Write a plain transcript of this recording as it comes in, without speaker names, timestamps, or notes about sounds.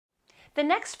The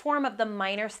next form of the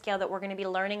minor scale that we're going to be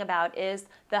learning about is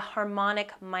the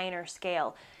harmonic minor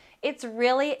scale. It's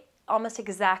really almost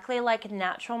exactly like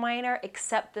natural minor,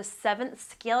 except the 7th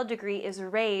scale degree is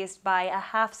raised by a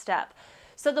half step.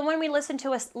 So the one we listened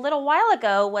to a little while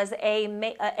ago was A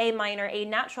minor, a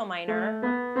natural minor.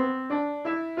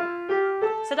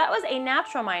 So that was a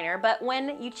natural minor, but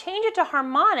when you change it to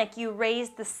harmonic, you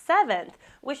raise the 7th,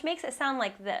 which makes it sound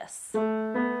like this.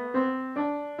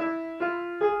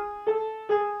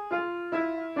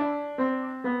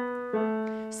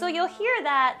 So you'll hear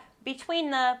that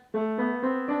between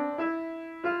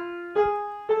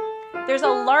there's a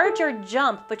larger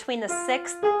jump between the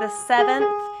 6th, the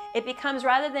 7th. It becomes,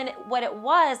 rather than what it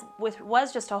was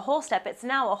just a whole step, it's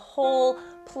now a whole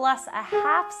plus a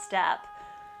half step,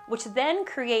 which then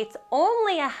creates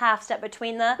only a half step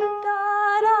between the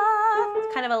da-da.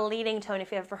 It's kind of a leading tone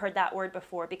if you've ever heard that word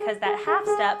before, because that half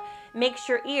step makes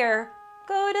your ear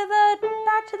go to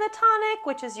back to the tonic,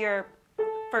 which is your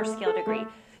 1st scale degree.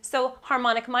 So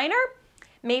harmonic minor,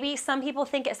 maybe some people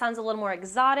think it sounds a little more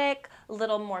exotic, a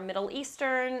little more Middle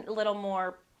Eastern, a little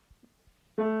more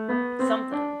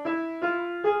something.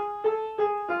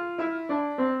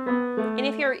 And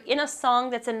if you're in a song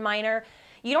that's in minor,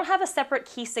 you don't have a separate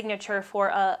key signature for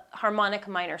a harmonic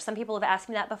minor. Some people have asked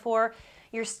me that before.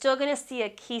 You're still going to see a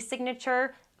key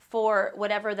signature for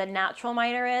whatever the natural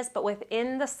minor is, but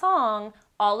within the song,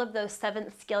 all of those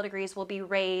 7th scale degrees will be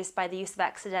raised by the use of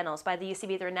accidentals, by the use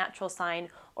of either a natural sign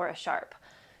or a sharp.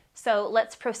 So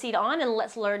let's proceed on and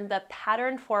let's learn the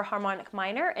pattern for harmonic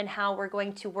minor and how we're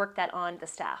going to work that on the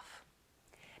staff.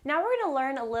 Now we're going to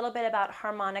learn a little bit about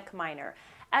harmonic minor.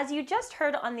 As you just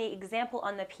heard on the example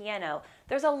on the piano,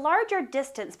 there's a larger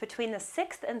distance between the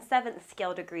 6th and 7th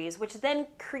scale degrees, which then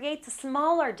creates a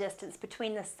smaller distance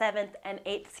between the 7th and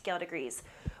 8th scale degrees,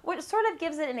 which sort of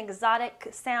gives it an exotic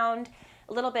sound,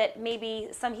 a little bit, maybe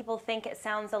some people think it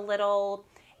sounds a little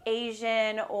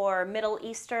Asian or Middle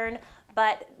Eastern,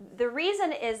 but the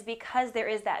reason is because there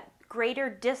is that greater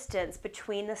distance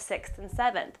between the 6th and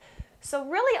 7th. So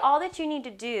really all that you need to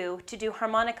do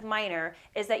harmonic minor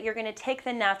is that you're going to take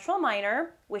the natural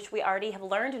minor, which we already have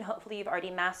learned and hopefully you've already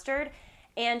mastered,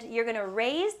 and you're going to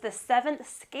raise the 7th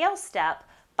scale step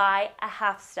by a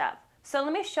half step. So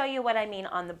let me show you what I mean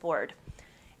on the board.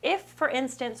 If, for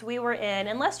instance, we were in,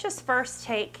 and let's just first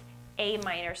take A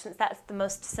minor, since that's the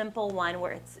most simple one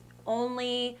where it's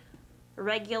only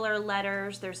regular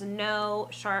letters, there's no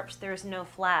sharps, there's no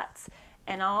flats.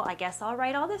 And I guess I'll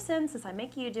write all this in since I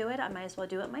make you do it. I might as well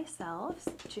do it myself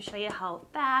to show you how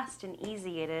fast and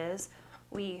easy it is.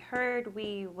 We heard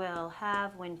we will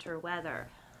have winter weather.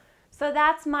 So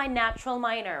that's my natural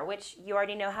minor, which you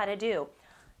already know how to do.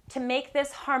 To make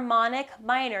this harmonic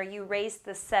minor, you raise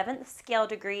the 7th scale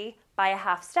degree by a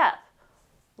half step.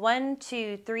 1,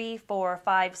 2, 3, 4,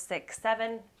 5, 6,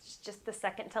 7. It's just the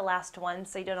second to last one,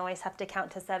 so you don't always have to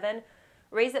count to 7.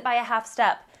 Raise it by a half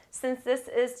step. Since this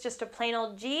is just a plain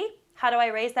old G, how do I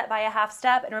raise that by a half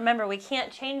step? And remember, we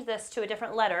can't change this to a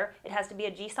different letter. It has to be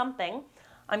a G something.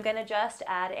 I'm going to just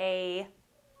add a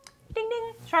ding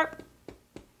ding sharp.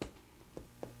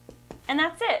 And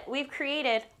that's it. We've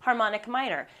created harmonic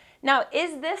minor. Now,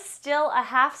 is this still a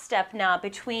half step now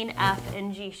between F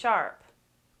and G sharp?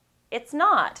 It's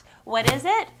not. What is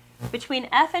it? Between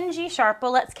F and G sharp,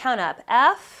 well, let's count up.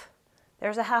 F,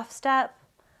 there's a half step.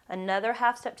 Another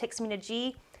half step takes me to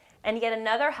G, and yet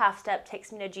another half step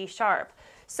takes me to G sharp.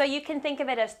 So you can think of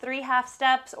it as 3 half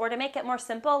steps, or to make it more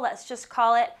simple, let's just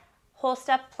call it whole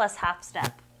step plus half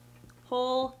step.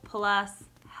 Whole plus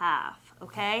half,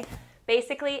 okay?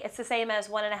 Basically, it's the same as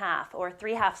 1.5 or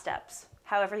 3 half steps,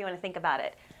 however you want to think about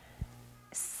it.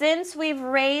 Since we've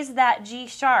raised that G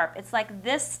sharp, it's like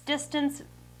this distance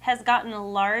has gotten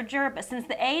larger, but since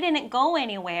the A didn't go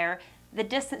anywhere, the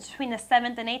distance between the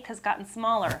 7th and 8th has gotten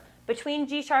smaller. Between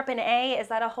G sharp and A, is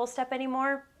that a whole step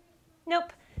anymore?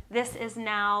 Nope. This is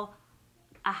now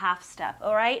a half step,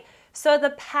 all right? So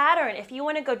the pattern, if you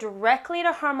want to go directly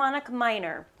to harmonic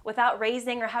minor without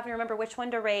raising or having to remember which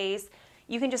one to raise,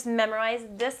 you can just memorize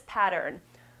this pattern.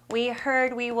 We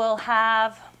heard we will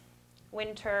have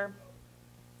winter,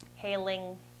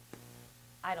 hailing,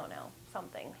 I don't know,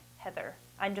 something, Heather.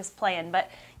 I'm just playing, but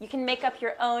you can make up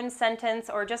your own sentence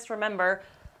or just remember,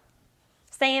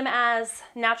 same as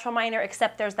natural minor,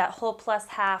 except there's that whole plus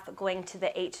half going to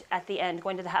the H at the end,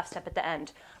 going to the half step at the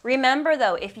end. Remember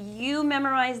though, if you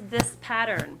memorize this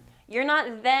pattern, you're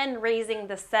not then raising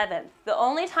the 7th. The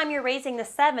only time you're raising the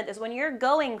 7th is when you're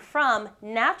going from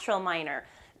natural minor.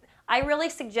 I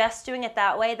really suggest doing it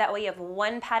that way. That way you have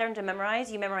one pattern to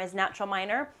memorize. You memorize natural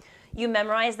minor. You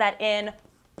memorize that in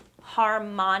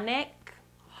harmonic,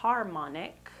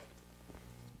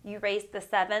 you raise the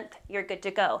 7th, you're good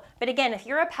to go. But again, if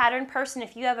you're a pattern person,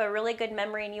 if you have a really good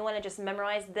memory and you want to just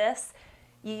memorize this,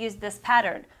 you use this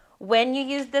pattern. When you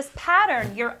use this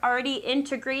pattern, you're already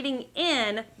integrating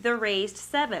in the raised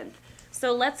 7th.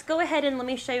 So let's go ahead and let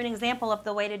me show you an example of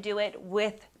the way to do it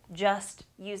with just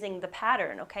using the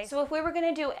pattern, okay? So if we were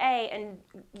going to do A and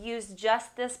use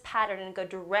just this pattern and go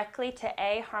directly to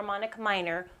A harmonic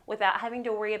minor without having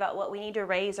to worry about what we need to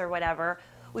raise or whatever,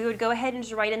 we would go ahead and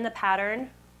just write in the pattern,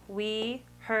 we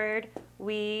heard,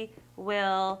 we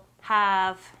will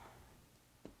have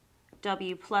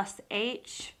W plus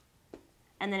H,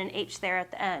 and then an H there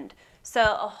at the end. So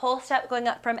a whole step going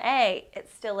up from A,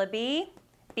 it's still a B.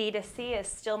 B to C is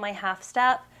still my half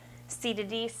step. C to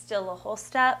D, still a whole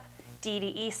step. D to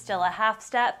E, still a half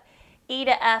step. E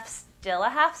to F, still a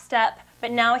half step.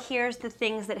 But now here's the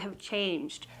things that have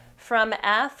changed. From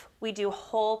F, we do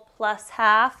whole plus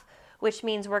half, which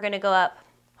means we're going to go up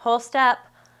whole step,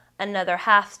 another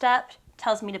half step.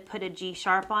 Tells me to put a G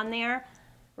sharp on there.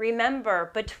 Remember,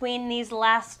 between these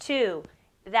last two,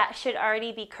 that should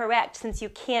already be correct since you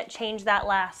can't change that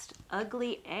last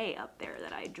ugly A up there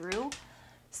that I drew.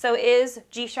 So is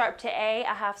G sharp to A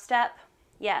a half step?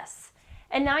 Yes.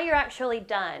 And now you're actually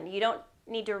done. You don't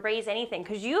need to raise anything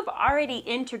because you've already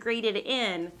integrated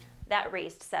in that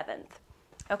raised 7th.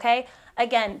 Okay?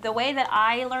 Again, the way that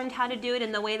I learned how to do it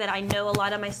and the way that I know a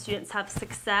lot of my students have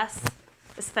success,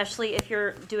 especially if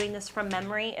you're doing this from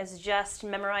memory, is just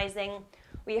memorizing.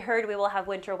 We heard we will have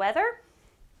winter weather.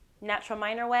 Natural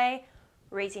minor way,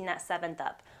 raising that 7th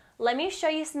up. Let me show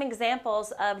you some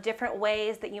examples of different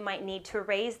ways that you might need to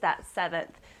raise that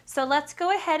 7th. So let's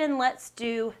go ahead and let's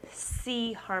do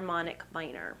C harmonic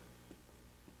minor.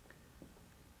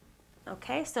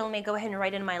 Okay, so let me go ahead and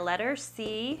write in my letters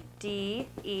C, D,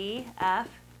 E, F,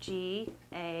 G,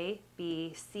 A,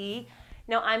 B, C.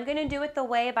 Now I'm going to do it the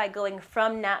way by going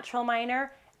from natural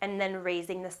minor and then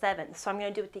raising the 7th. So I'm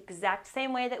going to do it the exact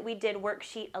same way that we did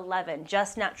worksheet 11,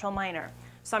 just natural minor.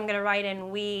 So I'm going to write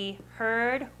in we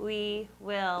heard we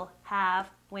will have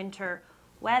winter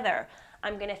weather.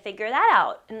 I'm going to figure that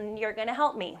out and you're going to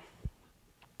help me.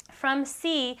 From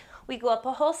C, we go up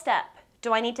a whole step.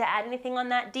 Do I need to add anything on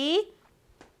that D?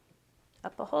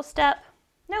 Up a whole step.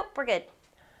 Nope, we're good.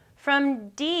 From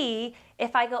D,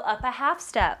 if I go up a half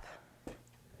step,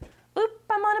 oop,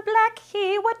 I'm on a black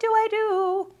key, what do I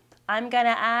do? I'm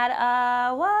gonna add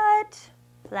a what?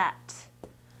 Flat.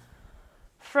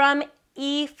 From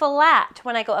E flat,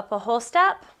 when I go up a whole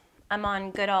step, I'm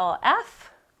on good old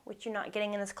F, which you're not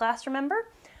getting in this class, remember?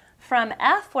 From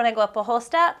F, when I go up a whole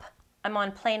step, I'm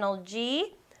on plain old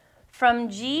G. From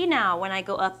G now, when I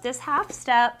go up this half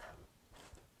step,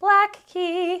 black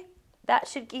key. That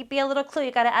should be a little clue.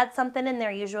 You gotta add something in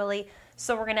there usually.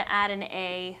 So we're gonna add an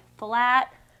A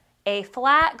flat,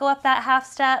 go up that half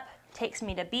step, takes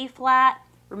me to B flat.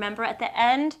 Remember at the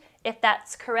end, if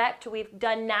that's correct, we've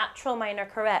done natural minor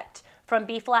correct. From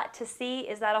B flat to C,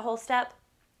 is that a whole step?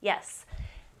 Yes,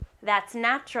 that's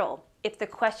natural. If the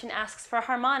question asks for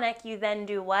harmonic, you then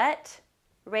do what?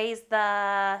 Raise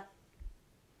the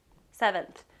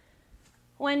 7th.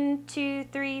 1, 2,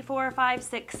 3, 4, 5,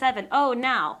 6, 7. Oh,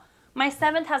 now, my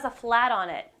 7th has a flat on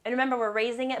it. And remember, we're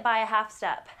raising it by a half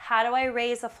step. How do I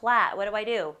raise a flat? What do I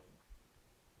do?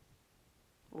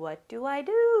 What do I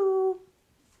do?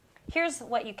 Here's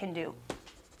what you can do.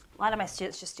 A lot of my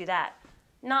students just do that.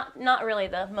 Not really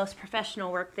the most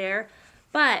professional work there,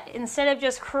 but instead of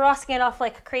just crossing it off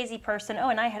like a crazy person, oh,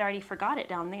 and I had already forgot it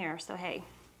down there, so hey.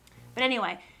 But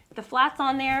anyway, the flat's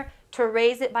on there. To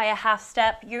raise it by a half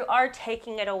step, you are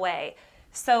taking it away.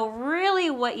 So really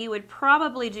what you would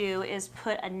probably do is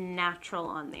put a natural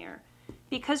on there.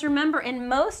 Because remember, in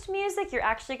most music, you're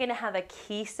actually going to have a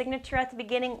key signature at the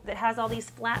beginning that has all these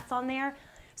flats on there.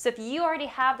 So if you already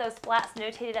have those flats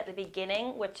notated at the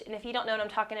beginning, which, and if you don't know what I'm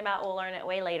talking about, we'll learn it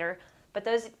way later. But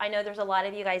those, I know there's a lot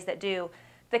of you guys that do.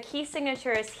 The key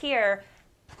signature is here.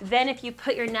 Then if you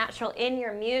put your natural in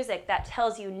your music, that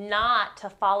tells you not to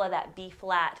follow that B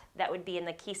flat that would be in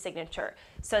the key signature.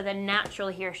 So the natural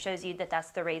here shows you that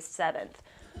that's the raised 7th.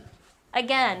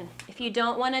 Again, if you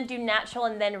don't want to do natural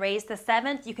and then raise the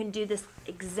 7th, you can do this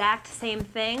exact same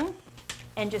thing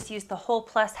and just use the whole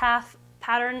plus half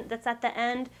pattern that's at the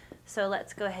end. So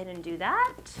let's go ahead and do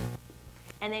that.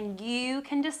 And then you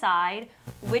can decide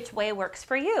which way works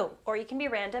for you. Or you can be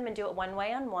random and do it one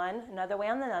way on one, another way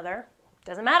on another.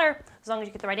 Doesn't matter, as long as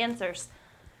you get the right answers.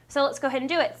 So let's go ahead and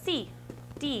do it. C,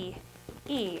 D,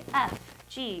 E, F,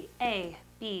 G, A,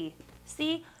 B,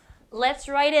 C. Let's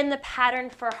write in the pattern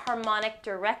for harmonic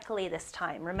directly this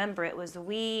time. Remember, it was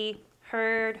we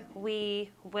heard,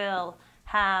 we will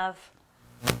have.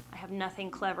 I have nothing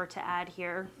clever to add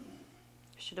here.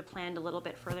 Should have planned a little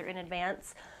bit further in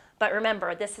advance. But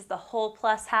remember, this is the whole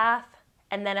plus half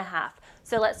and then a half.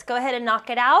 So let's go ahead and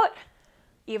knock it out.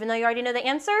 Even though you already know the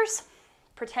answers,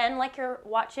 pretend like you're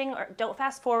watching, or don't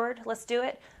fast forward. Let's do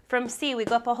it. From C, we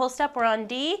go up a whole step, we're on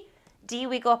D. D,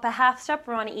 we go up a half step,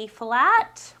 we're on E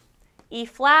flat. E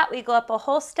flat, we go up a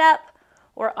whole step,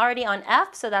 we're already on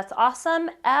F, so that's awesome.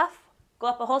 F, go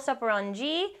up a whole step, we're on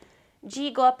G.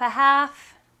 G, go up a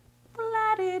half,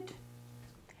 flatted.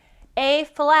 A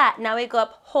flat, now we go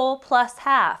up whole plus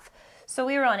half. So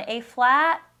we were on A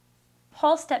flat,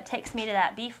 whole step takes me to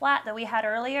that B flat that we had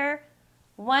earlier.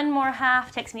 One more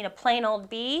half takes me to plain old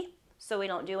B, so we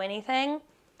don't do anything.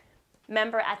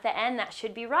 Remember, at the end, that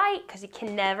should be right, because you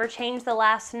can never change the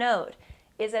last note.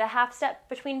 Is it a half step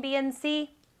between B and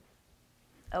C?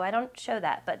 Oh, I don't show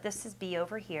that, but this is B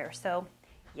over here, so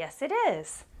yes, it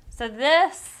is. So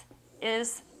this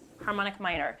is harmonic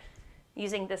minor,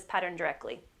 using this pattern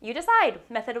directly. You decide,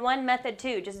 method 1, method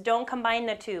 2. Just don't combine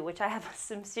the two, which I have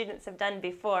some students have done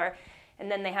before, and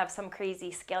then they have some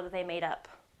crazy scale that they made up.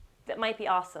 That might be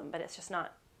awesome, but it's just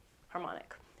not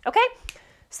harmonic. Okay,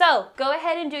 so go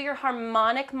ahead and do your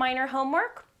harmonic minor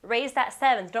homework. Raise that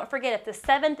 7th. Don't forget, if the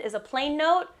 7th is a plain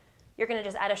note, you're going to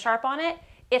just add a sharp on it.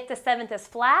 If the 7th is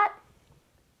flat,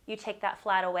 you take that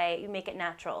flat away. You make it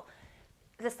natural.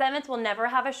 The 7th will never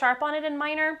have a sharp on it in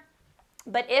minor,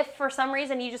 but if for some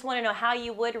reason you just want to know how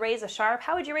you would raise a sharp,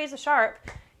 how would you raise a sharp?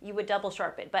 You would double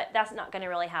sharp it, but that's not going to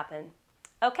really happen.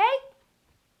 Okay,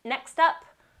 next up,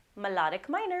 melodic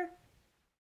minor.